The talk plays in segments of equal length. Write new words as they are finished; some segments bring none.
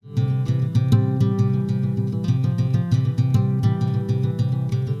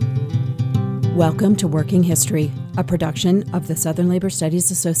Welcome to Working History, a production of the Southern Labor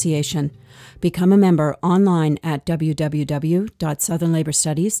Studies Association. Become a member online at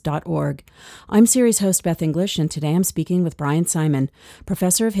www.southernlaborstudies.org. I'm series host Beth English, and today I'm speaking with Brian Simon,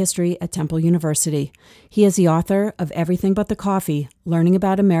 professor of history at Temple University. He is the author of Everything But the Coffee, Learning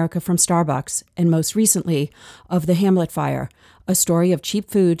About America from Starbucks, and most recently, of The Hamlet Fire, a story of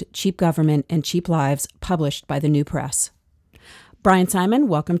cheap food, cheap government, and cheap lives, published by the New Press. Brian Simon,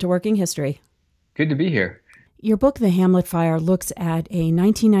 welcome to Working History. Good to be here. Your book, The Hamlet Fire, looks at a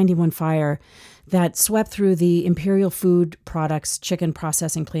 1991 fire that swept through the Imperial Food Products chicken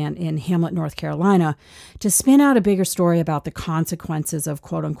processing plant in Hamlet, North Carolina, to spin out a bigger story about the consequences of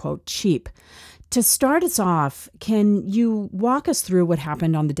quote-unquote cheap. To start us off, can you walk us through what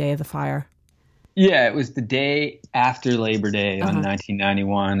happened on the day of the fire? Yeah, it was the day after Labor Day on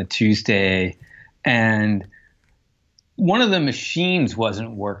 1991, a Tuesday, and one of the machines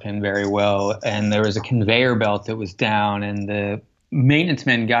wasn't working very well, and there was a conveyor belt that was down, and the maintenance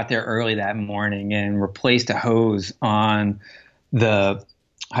men got there early that morning and replaced a hose on the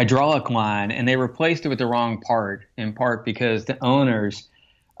hydraulic line, and they replaced it with the wrong part, in part because the owners,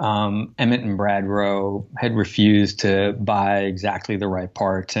 Emmett and Brad Rowe, had refused to buy exactly the right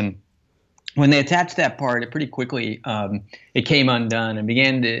parts. And when they attached that part, it pretty quickly it came undone and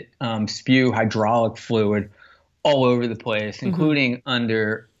began to spew hydraulic fluid all over the place, including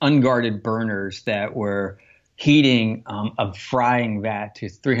under unguarded burners that were heating a frying vat to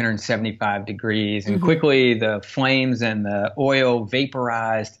 375 degrees. And quickly the flames and the oil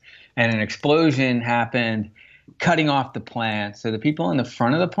vaporized and an explosion happened, cutting off the plant. So the people in the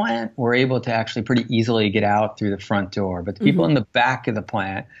front of the plant were able to actually pretty easily get out through the front door. But the people in the back of the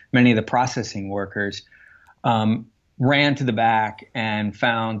plant, many of the processing workers, ran to the back and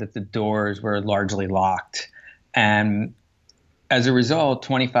found that the doors were largely locked. And as a result,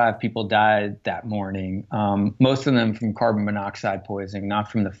 25 people died that morning, most of them from carbon monoxide poisoning,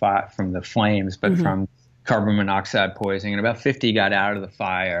 not from the flames, but from carbon monoxide poisoning. And about 50 got out of the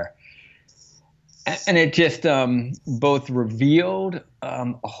fire. And it just both revealed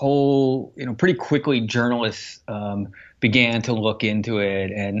a whole, pretty quickly journalists began to look into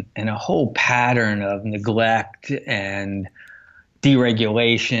it, and a whole pattern of neglect and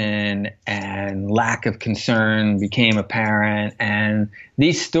deregulation and lack of concern became apparent. And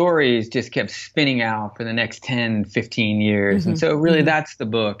these stories just kept spinning out for the next 10, 15 years. And so really that's the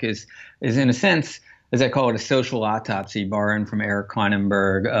book is in a sense, as I call it, a social autopsy borrowing from Eric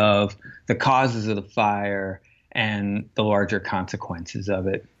Klinenberg of the causes of the fire and the larger consequences of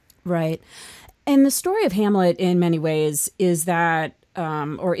it. Right. And the story of Hamlet in many ways is that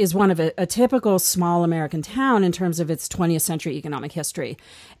or is one of a typical small American town in terms of its 20th century economic history.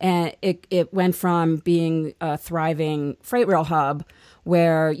 And it went from being a thriving freight rail hub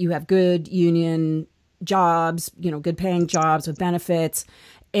where you have good union jobs, good paying jobs with benefits.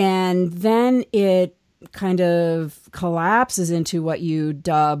 And then it kind of collapses into what you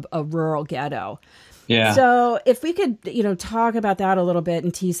dub a rural ghetto. Yeah. So if we could, talk about that a little bit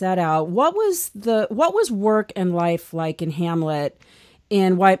and tease that out, what was work and life like in Hamlet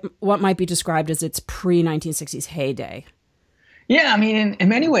in what might be described as its pre-1960s heyday? Yeah, I mean, in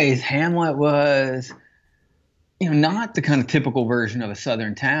many ways, Hamlet was, not the kind of typical version of a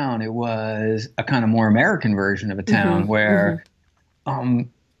Southern town. It was a kind of more American version of a town where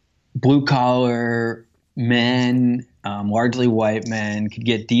blue-collar men, largely white men, could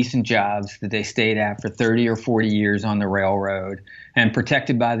get decent jobs that they stayed at for 30 or 40 years on the railroad and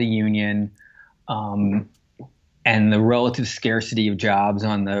protected by the union. And the relative scarcity of jobs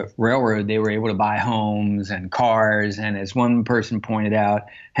on the railroad, they were able to buy homes and cars. And as one person pointed out,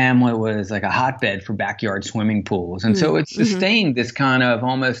 Hamlet was like a hotbed for backyard swimming pools. And so it sustained this kind of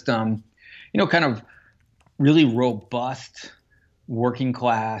almost, kind of really robust working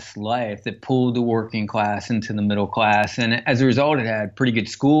class life that pulled the working class into the middle class. And as a result, it had pretty good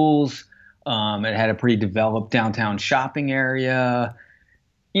schools. It had a pretty developed downtown shopping area.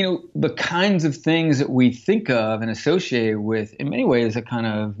 The kinds of things that we think of and associate with, in many ways, a kind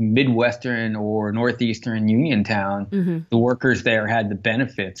of Midwestern or Northeastern union town, the workers there had the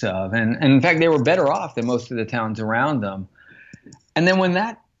benefits of. And in fact, they were better off than most of the towns around them. And then when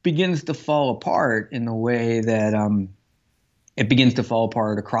that begins to fall apart in the way that it begins to fall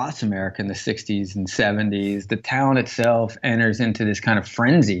apart across America in the 60s and 70s, the town itself enters into this kind of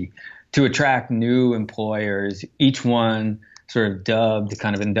frenzy to attract new employers, each one sort of dubbed the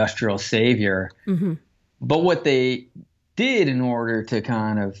kind of industrial savior. But what they did in order to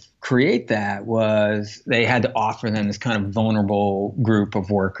kind of create that was they had to offer them this kind of vulnerable group of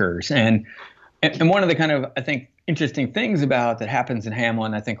workers. And And one of the kind of, I think, interesting things about that happens in Hamlet,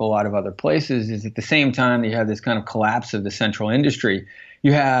 and I think a lot of other places, is at the same time that you have this kind of collapse of the central industry,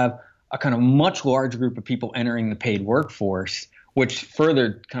 you have a kind of much larger group of people entering the paid workforce, which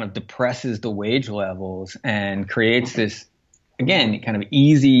further kind of depresses the wage levels and creates this, again, kind of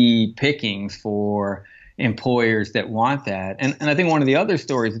easy pickings for employers that want that. And I think one of the other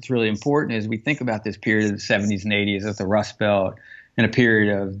stories that's really important is we think about this period of the 70s and 80s as the Rust Belt and a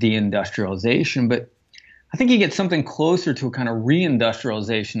period of deindustrialization, but I think you get something closer to a kind of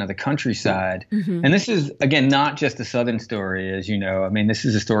reindustrialization of the countryside. Mm-hmm. And this is, again, not just a Southern story, as you know. I mean, this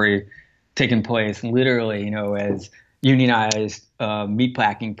is a story taking place literally, as unionized meat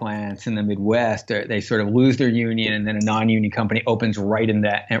packing plants in the Midwest, they sort of lose their union, and then a non-union company opens right in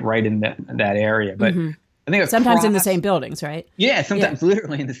that area. But mm-hmm. I think sometimes in the same buildings, right? Yeah, sometimes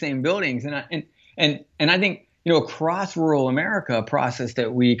literally in the same buildings. And I think, across rural America, a process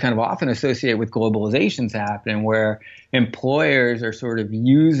that we kind of often associate with globalization's happening, where employers are sort of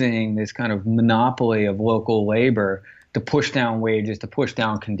using this kind of monopoly of local labor to push down wages, to push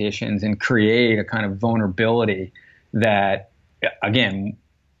down conditions, and create a kind of vulnerability that, again,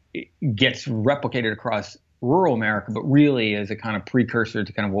 gets replicated across rural America, but really is a kind of precursor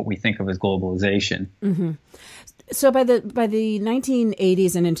to kind of what we think of as globalization. Mm-hmm. So by the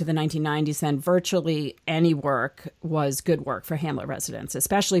 1980s and into the 1990s, then virtually any work was good work for Hamlet residents,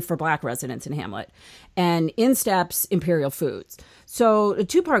 especially for Black residents in Hamlet. And in steps Imperial Foods. So a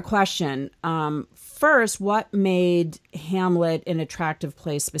two-part question. First, what made Hamlet an attractive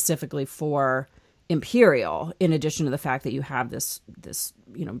place specifically for Imperial, in addition to the fact that you have this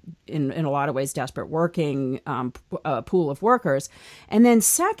in a lot of ways desperate working pool of workers? And then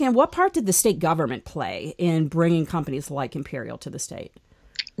second, what part did the state government play in bringing companies like Imperial to the state?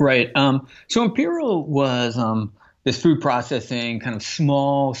 Right. So Imperial was this food processing kind of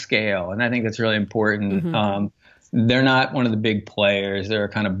small scale, and I think that's really important. Mm-hmm. They're not one of the big players. They're a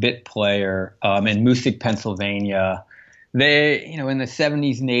kind of bit player in Moosic, Pennsylvania. They, in the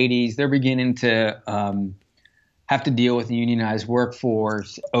 70s and 80s, they're beginning to have to deal with the unionized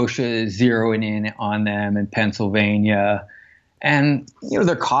workforce. OSHA is zeroing in on them in Pennsylvania. And,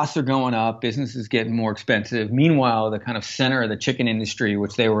 their costs are going up. Business is getting more expensive. Meanwhile, the kind of center of the chicken industry,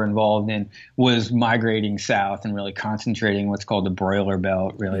 which they were involved in, was migrating south and really concentrating what's called the broiler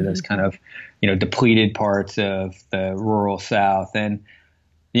belt, really mm-hmm. those kind of, depleted parts of the rural South. And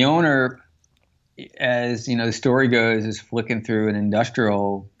the owner, as the story goes, is flicking through an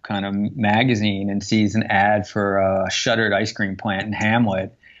industrial kind of magazine and sees an ad for a shuttered ice cream plant in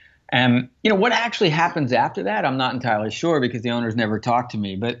Hamlet. And what actually happens after that, I'm not entirely sure, because the owners never talked to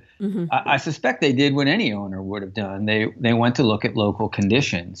me. But mm-hmm. I suspect they did what any owner would have done. They went to look at local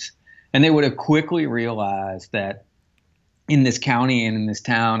conditions, and they would have quickly realized that in this county and in this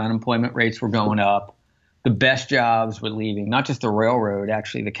town, unemployment rates were going up. The best jobs were leaving, not just the railroad.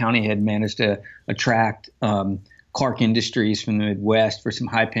 Actually, the county had managed to attract Clark Industries from the Midwest for some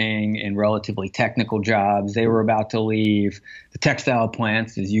high-paying and relatively technical jobs. They were about to leave. The textile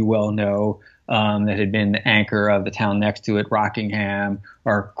plants, as you well know, that had been the anchor of the town next to it, Rockingham,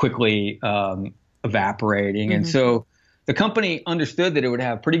 are quickly evaporating. Mm-hmm. And so the company understood that it would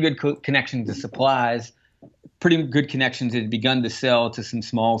have pretty good connection to supplies, pretty good connections. It had begun to sell to some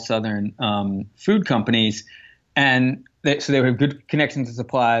small southern food companies. And so they would have good connection to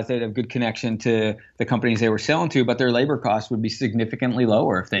supplies. They'd have good connection to the companies they were selling to, but their labor costs would be significantly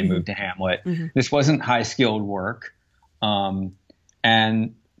lower if they mm-hmm. moved to Hamlet. Mm-hmm. This wasn't high-skilled work.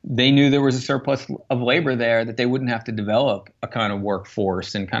 And they knew there was a surplus of labor there, that they wouldn't have to develop a kind of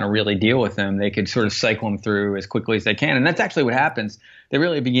workforce and kind of really deal with them. They could sort of cycle them through as quickly as they can. And that's actually what happens. They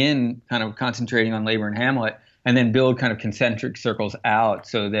really begin kind of concentrating on labor in Hamlet, and then build kind of concentric circles out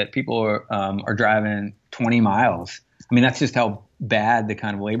so that people are driving 20 miles. I mean, that's just how bad the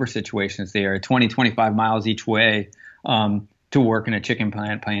kind of labor situation is there, 20, 25 miles each way to work in a chicken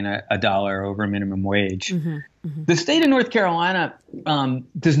plant, paying $1 over minimum wage. Mm-hmm, mm-hmm. The state of North Carolina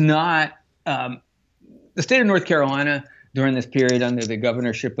does not the state of North Carolina during this period under the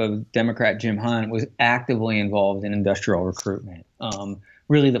governorship of Democrat Jim Hunt was actively involved in industrial recruitment.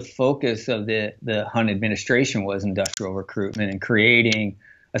 Really, the focus of the Hunt administration was industrial recruitment and creating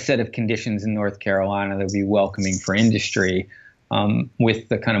a set of conditions in North Carolina that would be welcoming for industry, with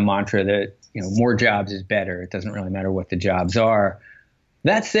the kind of mantra that more jobs is better. It doesn't really matter what the jobs are.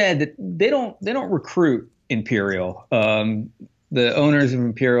 That said, they don't recruit Imperial. The owners of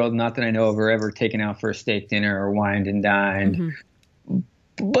Imperial, not that I know of, are ever taken out for a steak dinner or wined and dined. Mm-hmm.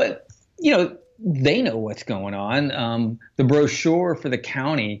 But they know what's going on. The brochure for the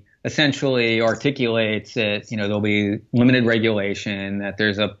county essentially articulates that there'll be limited regulation, that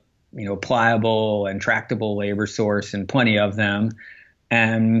there's a pliable and tractable labor source, and plenty of them.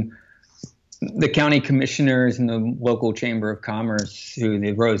 And the county commissioners and the local chamber of commerce, who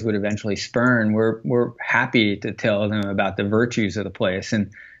the Rose would eventually spurn, were happy to tell them about the virtues of the place.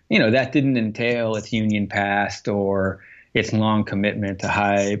 And, that didn't entail its union past or its long commitment to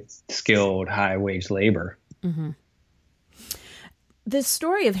high-skilled, high-wage labor. Mm-hmm. The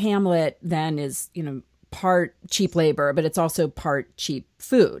story of Hamlet then is, part cheap labor, but it's also part cheap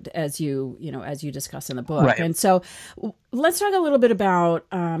food, as you discuss in the book. Right. And so let's talk a little bit about,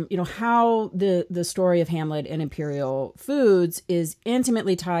 how the story of Hamlet and Imperial Foods is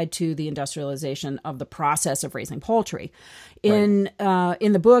intimately tied to the industrialization of the process of raising poultry. In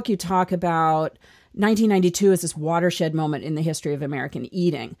the book, you talk about 1992 as this watershed moment in the history of American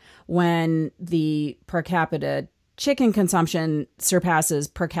eating, when the per capita chicken consumption surpasses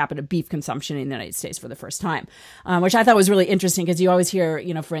per capita beef consumption in the United States for the first time, which I thought was really interesting, because you always hear,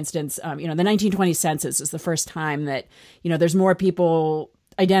 for instance, the 1920 census is the first time that, there's more people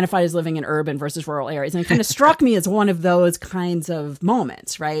identified as living in urban versus rural areas. And it kind of struck me as one of those kinds of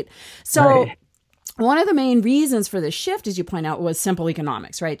moments, right? So one of the main reasons for this shift, as you point out, was simple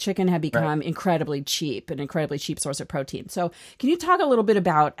economics, right? Chicken had become incredibly cheap, an incredibly cheap source of protein. So can you talk a little bit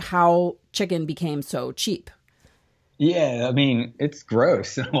about how chicken became so cheap? Yeah, I mean, it's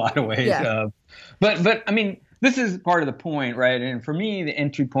gross in a lot of ways. Yeah. But I mean, this is part of the point, right? And for me, the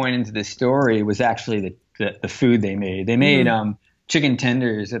entry point into this story was actually the food they made. They made chicken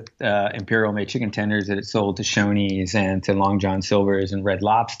tenders. Imperial made chicken tenders that it sold to Shoney's and to Long John Silver's and Red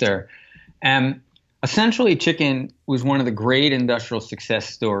Lobster. And essentially, chicken was one of the great industrial success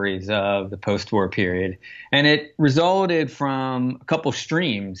stories of the post-war period. And it resulted from a couple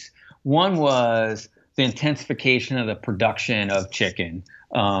streams. One was the intensification of the production of chicken.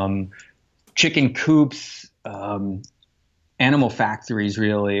 Chicken coops, animal factories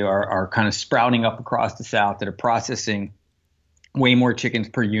really are kind of sprouting up across the South that are processing way more chickens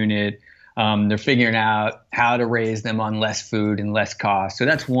per unit. They're figuring out how to raise them on less food and less cost. So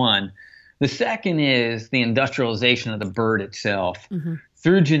that's one. The second is the industrialization of the bird itself. Mm-hmm.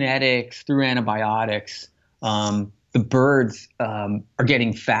 Through genetics, through antibiotics, the birds are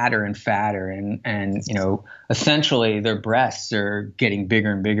getting fatter and fatter, and essentially their breasts are getting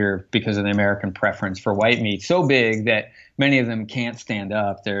bigger and bigger because of the American preference for white meat. So big that many of them can't stand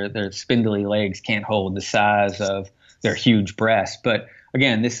up. Their spindly legs can't hold the size of their huge breasts. But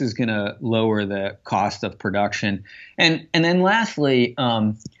again, this is going to lower the cost of production. And then lastly,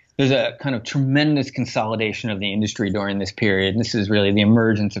 there's a kind of tremendous consolidation of the industry during this period. And this is really the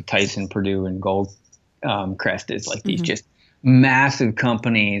emergence of Tyson, Purdue, and Goldcrest is like these just massive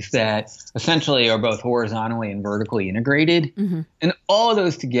companies that essentially are both horizontally and vertically integrated. Mm-hmm. And all of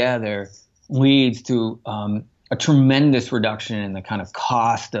those together leads to a tremendous reduction in the kind of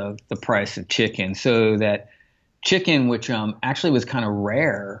cost of the price of chicken, so that chicken, which actually was kind of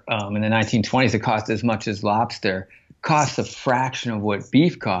rare in the 1920s, it cost as much as lobster, costs a fraction of what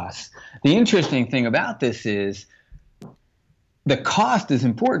beef costs. The interesting thing about this is the cost is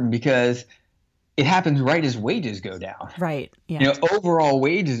important because it happens right as wages go down. Right. Yeah. Overall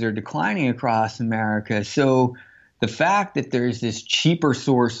wages are declining across America. So the fact that there's this cheaper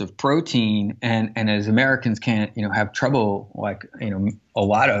source of protein, and as Americans can't, have trouble, like, a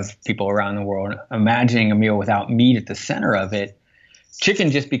lot of people around the world imagining a meal without meat at the center of it,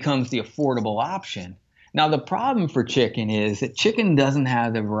 chicken just becomes the affordable option. Now, the problem for chicken is that chicken doesn't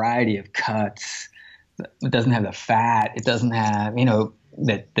have the variety of cuts. It doesn't have the fat. It doesn't have,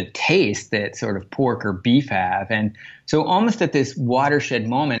 the taste that sort of pork or beef have. And so almost at this watershed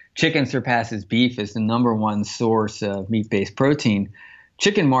moment, chicken surpasses beef as the number one source of meat-based protein.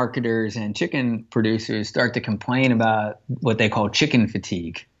 Chicken marketers and chicken producers start to complain about what they call chicken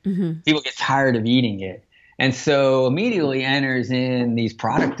fatigue. Mm-hmm. People get tired of eating it. And so immediately enters in these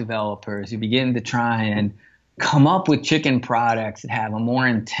product developers who begin to try and come up with chicken products that have a more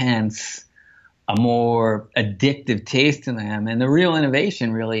intense, a more addictive taste to them. And the real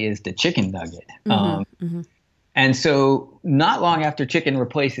innovation really is the chicken nugget. Mm-hmm. And so not long after chicken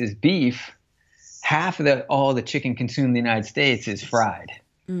replaces beef, half of all the chicken consumed in the United States is fried.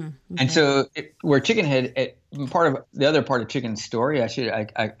 Okay. And so where chicken had, part of the other part of chicken's story,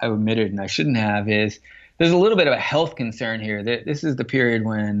 I omitted and I shouldn't have, is there's a little bit of a health concern here. This is the period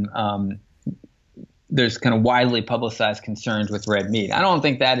when there's kind of widely publicized concerns with red meat. I don't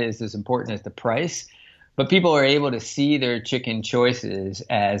think that is as important as the price, but people are able to see their chicken choices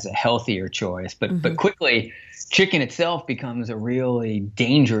as a healthier choice. But quickly, chicken itself becomes a really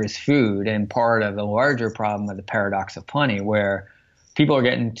dangerous food and part of the larger problem of the paradox of plenty, where people are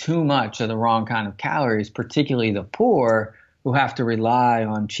getting too much of the wrong kind of calories, particularly the poor, who have to rely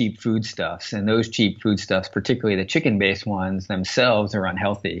on cheap foodstuffs, and those cheap foodstuffs, particularly the chicken-based ones themselves, are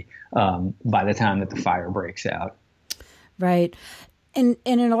unhealthy by the time that the fire breaks out. Right. And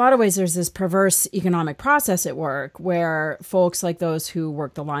in a lot of ways, there's this perverse economic process at work where folks like those who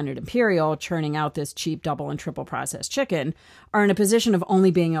work the line at Imperial, churning out this cheap double and triple processed chicken, are in a position of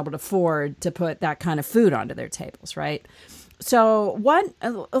only being able to afford to put that kind of food onto their tables, right? So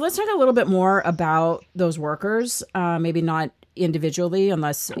let's talk a little bit more about those workers, maybe not individually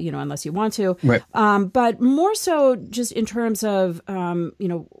unless you want to, right. But more so just in terms of,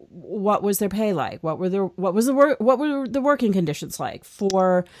 what was their pay like? What were the working conditions like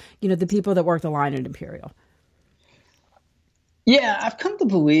for, the people that work the line at Imperial? Yeah, I've come to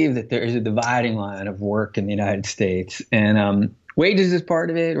believe that there is a dividing line of work in the United States, and wages is part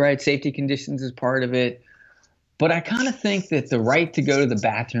of it, right? Safety conditions is part of it. But I kind of think that the right to go to the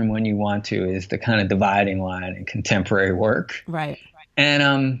bathroom when you want to is the kind of dividing line in contemporary work. Right.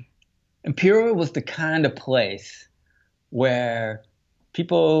 And Imperial was the kind of place where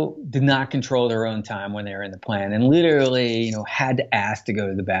people did not control their own time when they were in the plant and literally, had to ask to go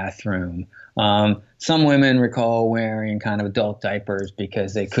to the bathroom. Some women recall wearing kind of adult diapers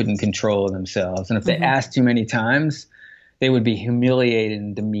because they couldn't control themselves. And if they asked too many times, they would be humiliated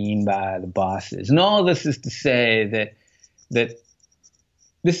and demeaned by the bosses. And all of this is to say that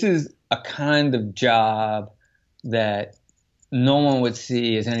this is a kind of job that no one would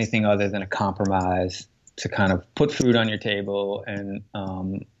see as anything other than a compromise to kind of put food on your table and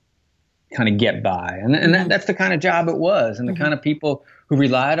kind of get by. And that's the kind of job it was. And the kind of people who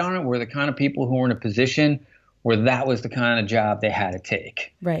relied on it were the kind of people who were in a position where that was the kind of job they had to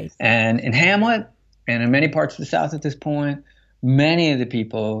take. Right. And in Hamlet, and in many parts of the South at this point, many of the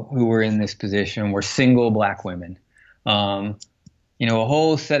people who were in this position were single Black women. A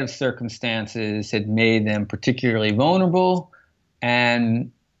whole set of circumstances had made them particularly vulnerable,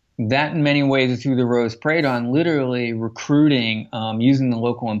 and that in many ways is who the Rose preyed on, literally recruiting, using the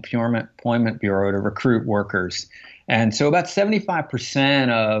local employment bureau to recruit workers. And so about 75%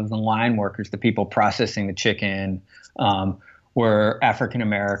 of the line workers, the people processing the chicken, were African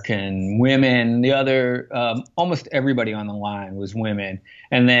American women. The other, almost everybody on the line was women.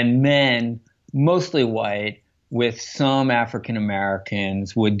 And then men, mostly white, with some African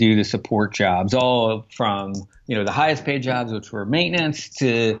Americans, would do the support jobs, all from, the highest paid jobs, which were maintenance,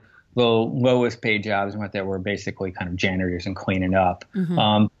 to the lowest paid jobs, that were basically kind of janitors and cleaning up.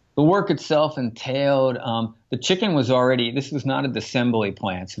 The work itself entailed, the chicken was already, this was not a disassembly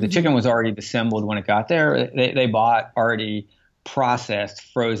plant. So the chicken was already disassembled when it got there. They bought already processed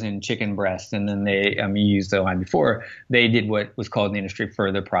frozen chicken breasts, and then they used the line before. They did what was called in the industry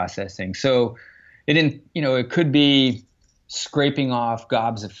further processing. So it didn't, it could be scraping off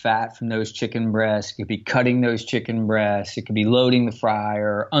gobs of fat from those chicken breasts. It could be cutting those chicken breasts. It could be loading the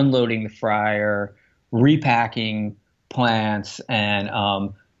fryer, unloading the fryer, repacking plants, and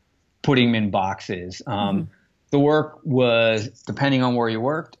putting them in boxes. The work was, depending on where you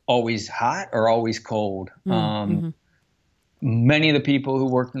worked, always hot or always cold. Many of the people who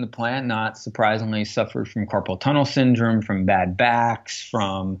worked in the plant, not surprisingly, suffered from carpal tunnel syndrome, from bad backs,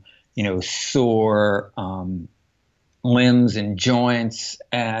 from, sore limbs and joints.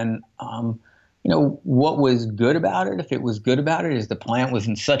 And, what was good about it, if it was good about it, is the plant was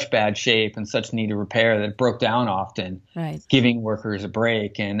in such bad shape and such need of repair that it broke down often, right, giving workers a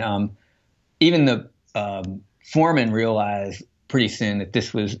break. And even the foreman realized pretty soon that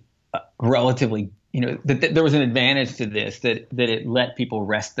this was relatively that there was an advantage to this, that it let people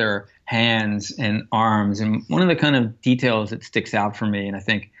rest their hands and arms. And one of the kind of details that sticks out for me, and I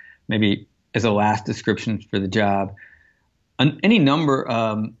think maybe as a last description for the job, any number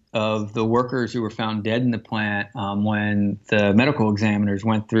of the workers who were found dead in the plant, when the medical examiners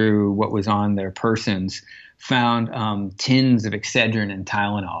went through what was on their persons, found tins of Excedrin and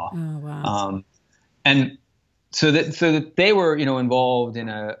Tylenol. Oh, wow. And so that they were, involved in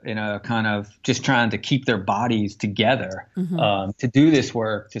a kind of just trying to keep their bodies together, to do this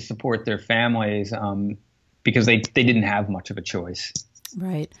work, to support their families, because they didn't have much of a choice.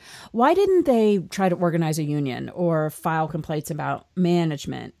 Right. Why didn't they try to organize a union or file complaints about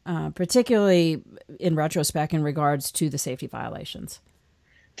management, particularly in retrospect in regards to the safety violations?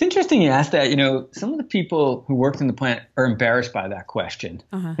 It's interesting you asked that. Some of the people who worked in the plant are embarrassed by that question.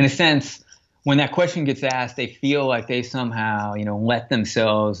 In a sense, when that question gets asked, they feel like they somehow, let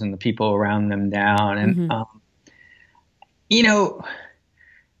themselves and the people around them down. And,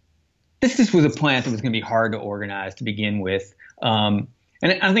 this was a plant that was going to be hard to organize to begin with.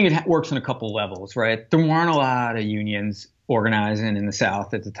 And I think it works on a couple levels, right? There weren't a lot of unions organizing in the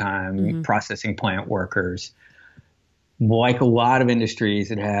South at the time, processing plant workers. like a lot of industries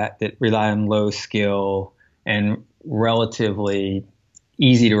that rely on low skill and relatively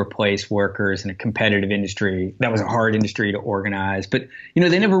easy to replace workers in a competitive industry, that was a hard industry to organize. But,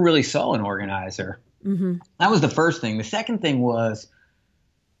 they never really saw an organizer. Mm-hmm. That was the first thing. The second thing was,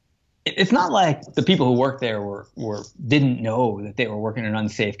 it's not like the people who worked there didn't know that they were working in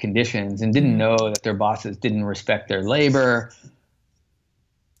unsafe conditions and didn't know that their bosses didn't respect their labor.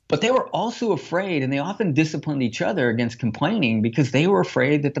 But they were also afraid, and they often disciplined each other against complaining because they were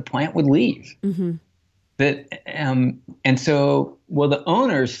afraid that the plant would leave. Mm-hmm. And so, the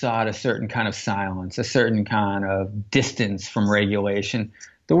owners sought a certain kind of silence, a certain kind of distance from regulation.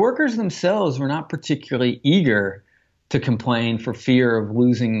 The workers themselves were not particularly eager to complain for fear of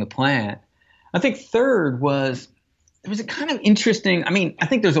losing the plant. I think third was, there was a kind of interesting, I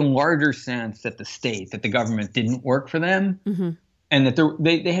think there's a larger sense that the government didn't work for them. Mm-hmm. And that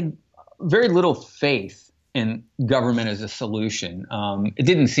they had very little faith in government as a solution. It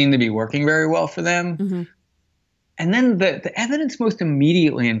didn't seem to be working very well for them. Mm-hmm. And then the evidence most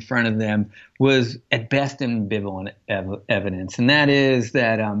immediately in front of them was at best ambivalent evidence. And that is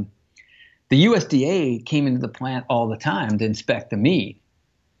that the USDA came into the plant all the time to inspect the meat,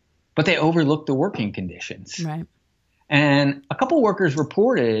 but they overlooked the working conditions. Right. And a couple of workers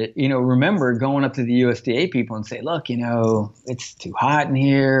reported, remember going up to the USDA people and say, look, it's too hot in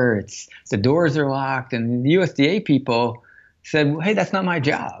here. The doors are locked. And the USDA people said, well, hey, that's not my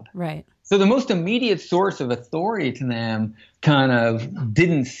job. Right. So the most immediate source of authority to them kind of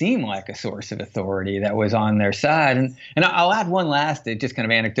didn't seem like a source of authority that was on their side. And I'll add one last, just kind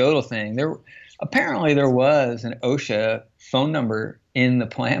of anecdotal thing. Apparently there was an OSHA phone number in the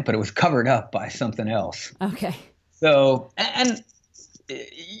plant, but it was covered up by something else. Okay. So, and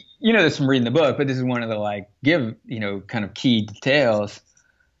this from reading the book, but this is one of the kind of key details.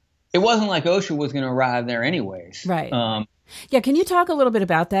 It wasn't like OSHA was going to arrive there anyways. Right. Yeah. Can you talk a little bit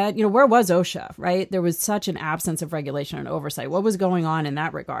about that? Where was OSHA, right? There was such an absence of regulation and oversight. What was going on in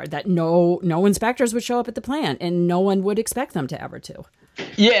that regard that no inspectors would show up at the plant and no one would expect them to ever to?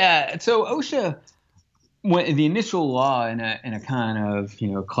 Yeah. So OSHA, when the initial law in a kind of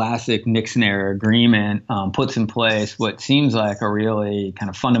classic Nixon era agreement puts in place what seems like a really kind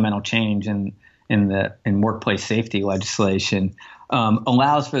of fundamental change in workplace safety legislation,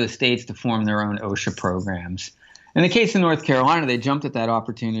 allows for the states to form their own OSHA programs. In the case of North Carolina, they jumped at that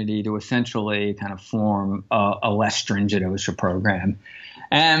opportunity to essentially kind of form a less stringent OSHA program.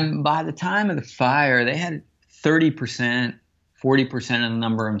 And by the time of the fire, they had 30%. 40% of the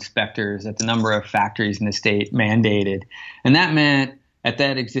number of inspectors at the number of factories in the state mandated. And that meant at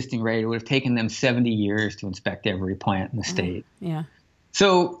that existing rate, it would have taken them 70 years to inspect every plant in the state. Yeah.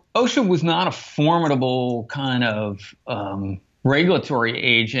 So OSHA was not a formidable kind of regulatory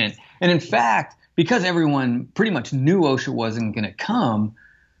agent. And in fact, because everyone pretty much knew OSHA wasn't going to come,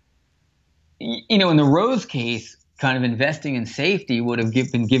 in the Rose case, kind of investing in safety would have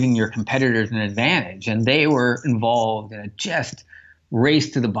been giving your competitors an advantage. And they were involved in a just race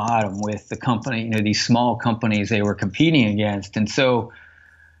to the bottom with the company, these small companies they were competing against. And so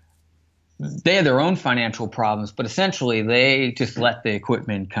they had their own financial problems, but essentially they just let the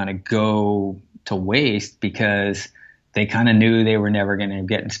equipment kind of go to waste because they kind of knew they were never going to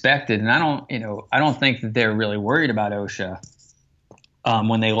get inspected. And I don't think that they're really worried about OSHA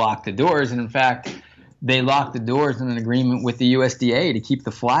when they locked the doors. And in fact, they locked the doors in an agreement with the USDA to keep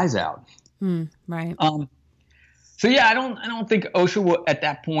the flies out. Right. So yeah, I don't think OSHA at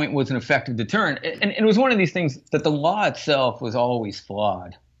that point was an effective deterrent, and it was one of these things that the law itself was always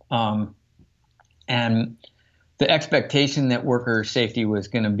flawed, and the expectation that worker safety was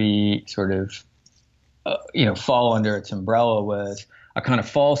going to be sort of, fall under its umbrella was a kind of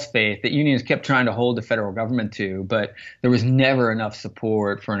false faith that unions kept trying to hold the federal government to, but there was never enough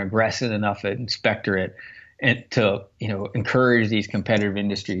support for an aggressive enough inspectorate and to, encourage these competitive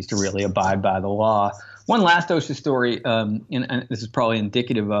industries to really abide by the law. One last OSHA story, and this is probably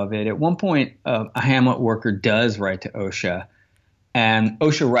indicative of it. At one point, a Hamlet worker does write to OSHA, and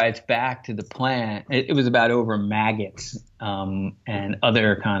OSHA writes back to the plant. It was about over maggots and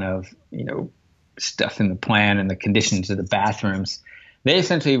other kind of, stuff in the plant and the conditions of the bathrooms. They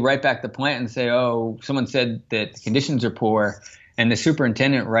essentially write back to the plant and say, oh, someone said that the conditions are poor. And the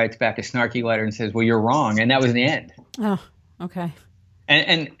superintendent writes back a snarky letter and says, well, you're wrong. And that was the end. Oh, okay.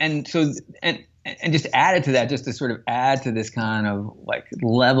 And so just added to that, just to sort of add to this kind of like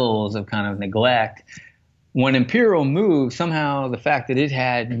levels of kind of neglect, when Imperial moved, somehow the fact that it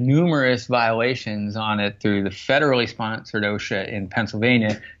had numerous violations on it through the federally sponsored OSHA in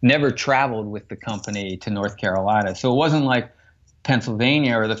Pennsylvania never traveled with the company to North Carolina. So it wasn't like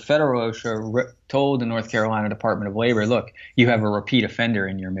Pennsylvania or the federal OSHA told the North Carolina Department of Labor, look, you have a repeat offender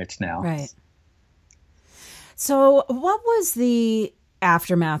in your midst now. Right. So what was the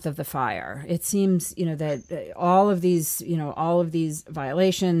aftermath of the fire? It seems, that all of these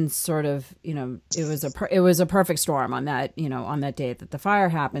violations sort of, it was a perfect storm on that, on that day that the fire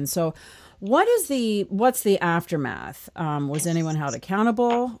happened. So what's the aftermath? Was anyone held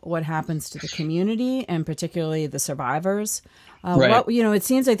accountable? What happens to the community and particularly the survivors? Right. It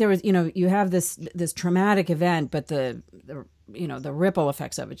seems like there was, you have this traumatic event, but the ripple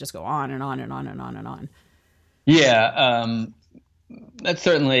effects of it just go on and on and on and on and on. Yeah. That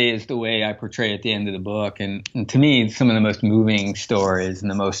certainly is the way I portray at the end of the book. And to me, some of the most moving stories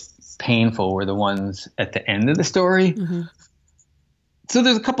and the most painful were the ones at the end of the story. Mm-hmm. So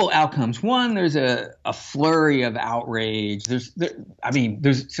there's a couple outcomes. One, there's a flurry of outrage. There's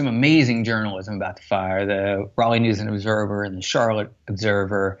some amazing journalism about the fire. The Raleigh News and Observer and the Charlotte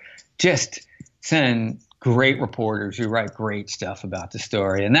Observer just send great reporters who write great stuff about the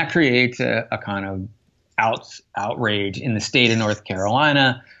story. And that creates a kind of outrage in the state of North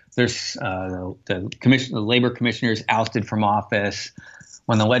Carolina. There's the labor commissioners ousted from office.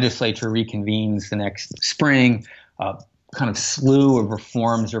 When the legislature reconvenes the next spring, kind of slew of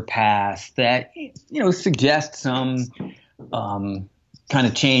reforms are passed that suggest some kind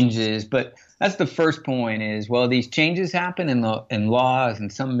of changes. But that's the first point: is these changes happen in laws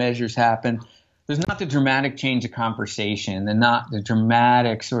and some measures happen. There's not the dramatic change of conversation, and not the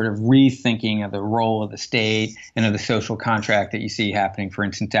dramatic sort of rethinking of the role of the state and of the social contract that you see happening, for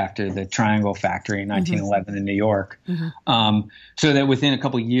instance, after the Triangle Factory in 1911 in New York. Mm-hmm. So that within a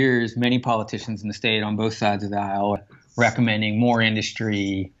couple of years, many politicians in the state on both sides of the aisle recommending more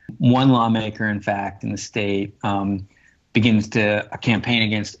industry. One lawmaker, in fact, in the state begins a campaign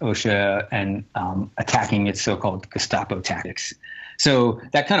against OSHA and attacking its so-called Gestapo tactics. So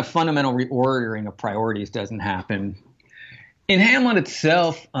that kind of fundamental reordering of priorities doesn't happen. In Hamlet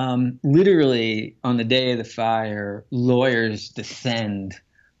itself, literally on the day of the fire, lawyers descend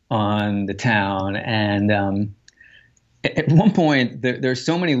on the town. And at one point, there's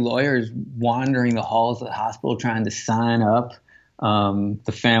so many lawyers wandering the halls of the hospital trying to sign up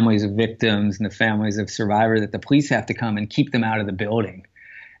the families of victims and the families of survivors that the police have to come and keep them out of the building.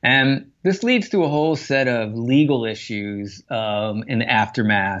 And this leads to a whole set of legal issues in the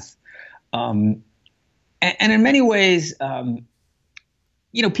aftermath. And in many ways,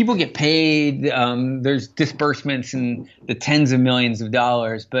 people get paid. There's disbursements in the tens of millions of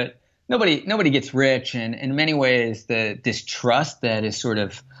dollars, but nobody gets rich. And in many ways, the distrust that is sort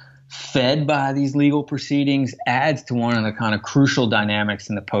of fed by these legal proceedings adds to one of the kind of crucial dynamics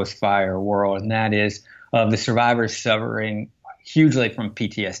in the post-fire world, and that is the survivors suffering hugely from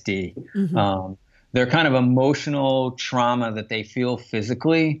PTSD. Mm-hmm. Their kind of emotional trauma that they feel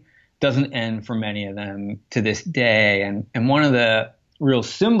physically doesn't end for many of them to this day. And one of the real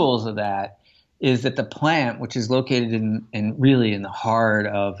symbols of that is that the plant, which is located in really in the heart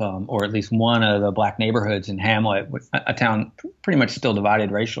of, or at least one of the black neighborhoods in Hamlet, a town pretty much still divided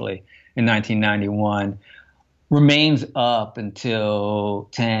racially in 1991, remains up until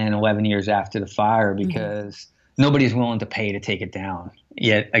 10, 11 years after the fire because nobody's willing to pay to take it down.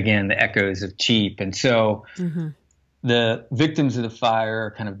 Yet again, the echoes of cheap. And so the victims of the fire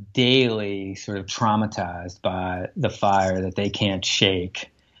are kind of daily sort of traumatized by the fire that they can't shake.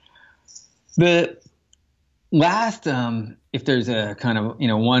 The last, if there's a kind of,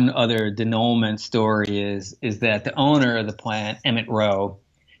 one other denouement story is that the owner of the plant, Emmett Rowe,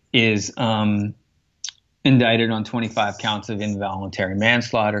 is indicted on 25 counts of involuntary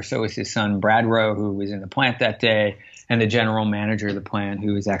manslaughter. So is his son, Brad Rowe, who was in the plant that day, and the general manager of the plant,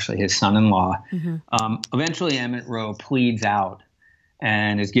 who is actually his son-in-law. Mm-hmm. Eventually, Emmett Rowe pleads out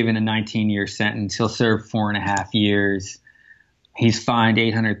and is given a 19-year sentence. He'll serve 4.5 years. He's fined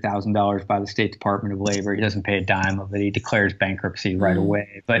 $800,000 by the State Department of Labor. He doesn't pay a dime of it. He declares bankruptcy right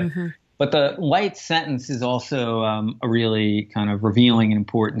away. But the light sentence is also a really kind of revealing and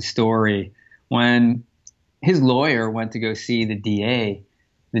important story. When his lawyer went to go see the DA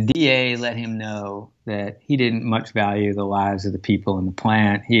let him know that he didn't much value the lives of the people in the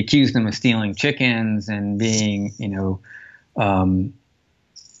plant. He accused them of stealing chickens and being,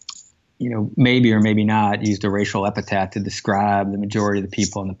 maybe or maybe not used a racial epithet to describe the majority of the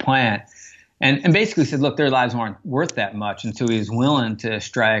people in the plant. And basically said, look, their lives aren't worth that much. And so he was willing to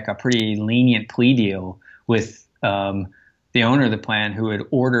strike a pretty lenient plea deal with the owner of the plant, who had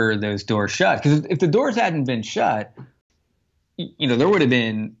ordered those doors shut. Because if the doors hadn't been shut,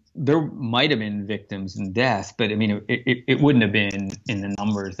 there might have been victims and deaths, but I mean, it wouldn't have been in the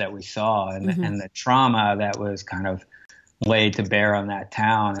numbers that we saw, and the trauma that was kind of laid to bear on that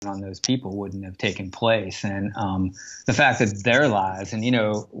town and on those people wouldn't have taken place. And the fact that their lives, and,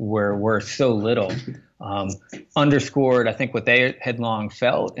 were worth so little, underscored, I think, what they had long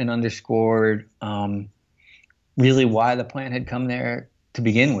felt, and underscored really why the plant had come there to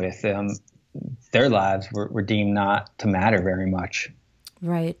begin with. Their lives were deemed not to matter very much.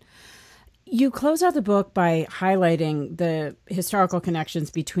 Right. You close out the book by highlighting the historical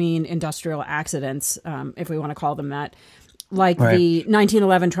connections between industrial accidents, if we want to call them that, like the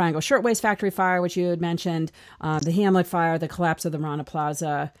 1911 Triangle Shirtwaist Factory fire, which you had mentioned, the Hamlet fire, the collapse of the Rana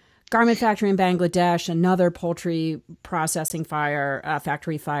Plaza garment factory in Bangladesh, another poultry processing fire,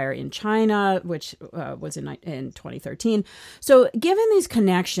 factory fire in China, which was in 2013. So given these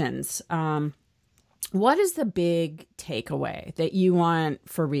connections, what is the big takeaway that you want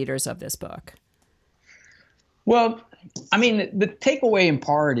for readers of this book? Well, I mean, the takeaway in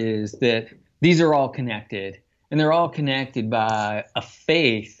part is that these are all connected, and they're all connected by a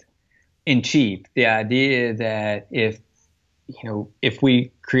faith in cheap. The idea that if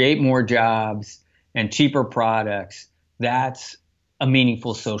we create more jobs and cheaper products, that's a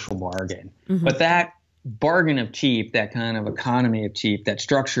meaningful social bargain. Mm-hmm. But that bargain of cheap, that kind of economy of cheap, that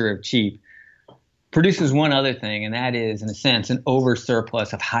structure of cheap, produces one other thing, and that is, in a sense, an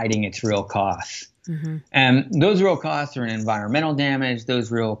oversurplus of hiding its real costs. Mm-hmm. And those real costs are in environmental damage. Those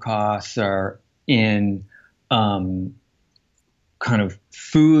real costs are in kind of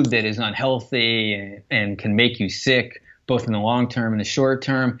food that is unhealthy and can make you sick, both in the long term and the short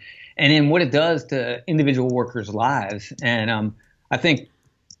term, and in what it does to individual workers' lives. And I think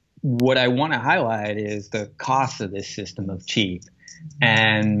what I want to highlight is the cost of this system of cheap,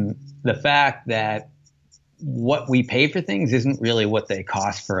 and the fact that what we pay for things isn't really what they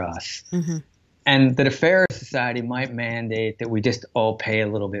cost for us. Mm-hmm. And that a fair society might mandate that we just all pay a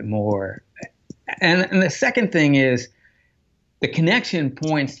little bit more. And the second thing is the connection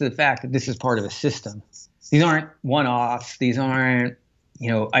points to the fact that this is part of a system. These aren't one-offs. These aren't,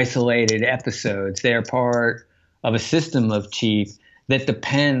 isolated episodes. They're part of a system of cheap that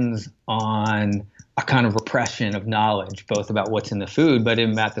depends on a kind of repression of knowledge, both about what's in the food, but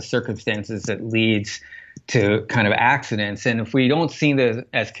about the circumstances that leads to kind of accidents. And if we don't see them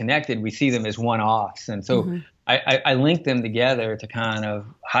as connected, we see them as one-offs. And so mm-hmm. I link them together to kind of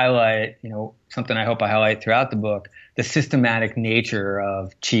highlight, something I hope I highlight throughout the book, the systematic nature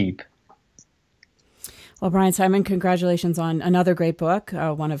of cheap. Well, Brian Simon, congratulations on another great book,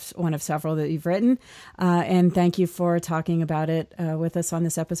 one of several that you've written. And thank you for talking about it with us on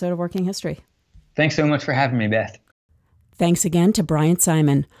this episode of Working History. Thanks so much for having me, Beth. Thanks again to Brian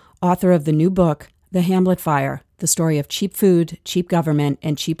Simon, author of the new book, The Hamlet Fire, The Story of Cheap Food, Cheap Government,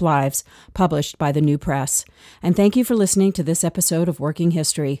 and Cheap Lives, published by the New Press. And thank you for listening to this episode of Working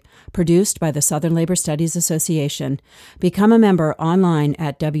History, produced by the Southern Labor Studies Association. Become a member online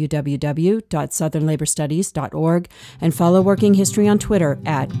at www.southernlaborstudies.org and follow Working History on Twitter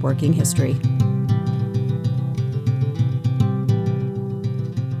at Working History.